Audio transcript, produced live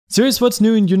So here's what's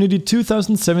new in Unity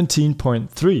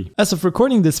 2017.3. As of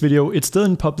recording this video, it's still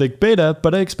in public beta,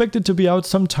 but I expect it to be out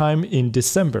sometime in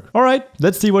December. Alright,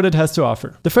 let's see what it has to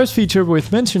offer. The first feature worth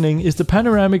mentioning is the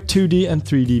Panoramic 2D and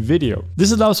 3D video.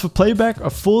 This allows for playback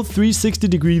of full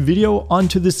 360-degree video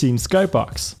onto the scene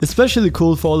skybox. Especially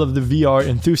cool for all of the VR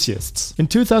enthusiasts. In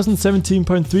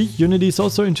 2017.3, Unity is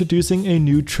also introducing a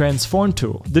new transform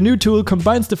tool. The new tool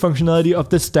combines the functionality of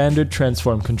the standard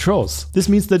transform controls. This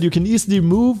means that you can easily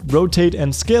move, rotate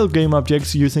and scale game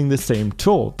objects using the same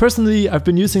tool. Personally, I've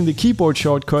been using the keyboard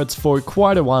shortcuts for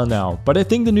quite a while now, but I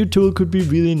think the new tool could be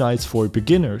really nice for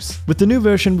beginners. With the new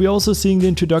version, we're also seeing the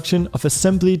introduction of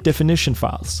assembly definition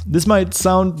files. This might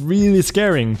sound really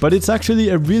scaring, but it's actually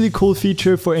a really cool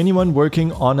feature for anyone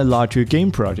working on a larger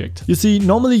game project. You see,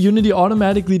 normally Unity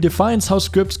automatically defines how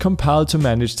scripts compile to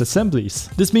managed assemblies.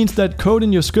 This means that code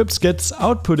in your scripts gets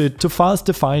outputted to files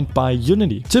defined by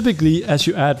Unity. Typically, as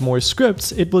you add more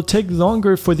scripts, it will take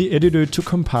longer for the editor to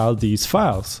compile these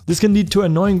files. This can lead to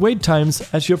annoying wait times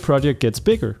as your project gets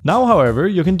bigger. Now, however,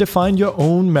 you can define your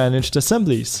own managed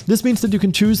assemblies. This means that you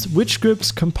can choose which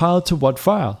scripts compile to what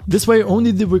file. This way,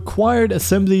 only the required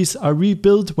assemblies are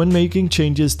rebuilt when making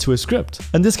changes to a script.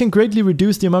 And this can greatly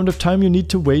reduce the amount of time you need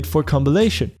to wait for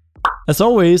compilation. As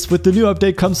always, with the new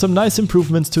update comes some nice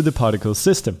improvements to the particle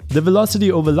system. The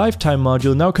velocity over lifetime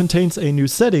module now contains a new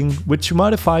setting which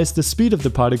modifies the speed of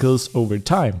the particles over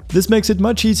time. This makes it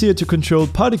much easier to control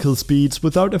particle speeds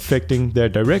without affecting their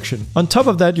direction. On top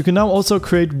of that, you can now also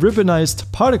create ribbonized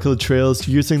particle trails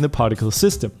using the particle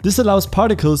system. This allows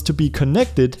particles to be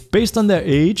connected based on their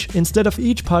age instead of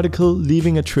each particle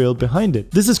leaving a trail behind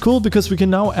it. This is cool because we can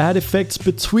now add effects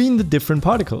between the different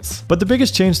particles. But the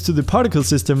biggest change to the particle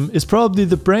system is probably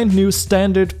the brand new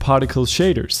standard particle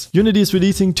shaders. Unity is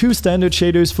releasing two standard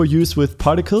shaders for use with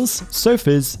particles,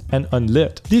 surface, and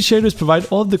unlit. These shaders provide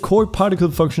all the core particle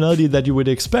functionality that you would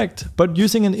expect, but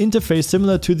using an interface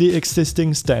similar to the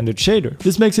existing standard shader.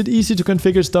 This makes it easy to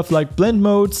configure stuff like blend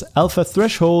modes, alpha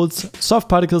thresholds, soft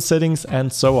particle settings,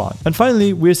 and so on. And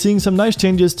finally, we're seeing some nice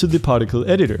changes to the particle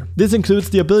editor. This includes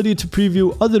the ability to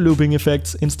preview other looping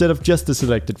effects instead of just the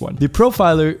selected one. The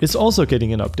profiler is also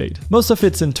getting an update. Most of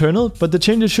it's internal, but the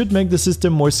changes should make the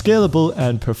system more scalable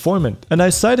and performant. A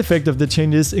nice side effect of the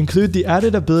changes include the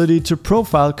added ability to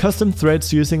profile custom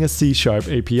threads using a C#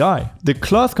 API. The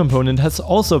cloth component has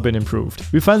also been improved.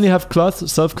 We finally have cloth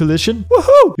self-collision.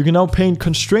 Woohoo! You can now paint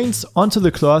constraints onto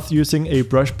the cloth using a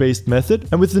brush-based method.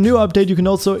 And with the new update, you can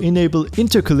also enable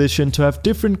intercollision to have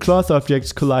different cloth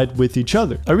objects collide with each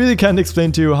other. I really can't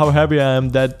explain to you how happy I am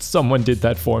that someone did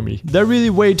that for me. There are really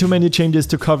way too many changes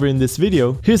to cover in this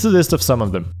video. Here's a list of some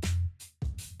of them.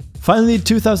 Finally,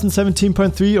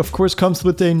 2017.3 of course comes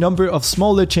with a number of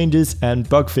smaller changes and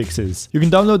bug fixes. You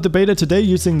can download the beta today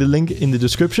using the link in the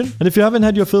description. And if you haven't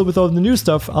had your fill with all the new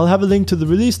stuff, I'll have a link to the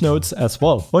release notes as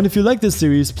well. And if you like this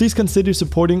series, please consider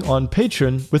supporting on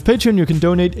Patreon. With Patreon, you can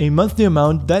donate a monthly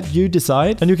amount that you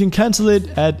decide, and you can cancel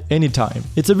it at any time.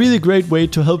 It's a really great way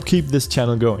to help keep this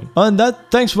channel going. On that,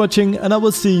 thanks for watching, and I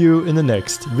will see you in the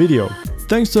next video.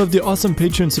 Thanks to all of the awesome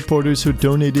Patreon supporters who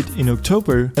donated in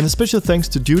October, and a special thanks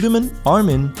to Dudeman,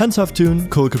 Armin, Hansoftune,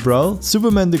 Cole Cabral,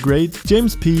 Superman the Great,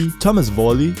 James P, Thomas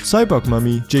Vorley, Cyborg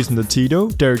Mummy, Jason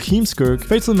Latito, Derek Heemskirk,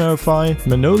 Fatal Marify,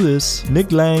 Manolis,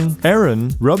 Nick Lang,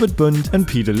 Aaron, Robert Bund, and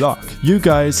Peter Locke. You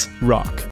guys rock.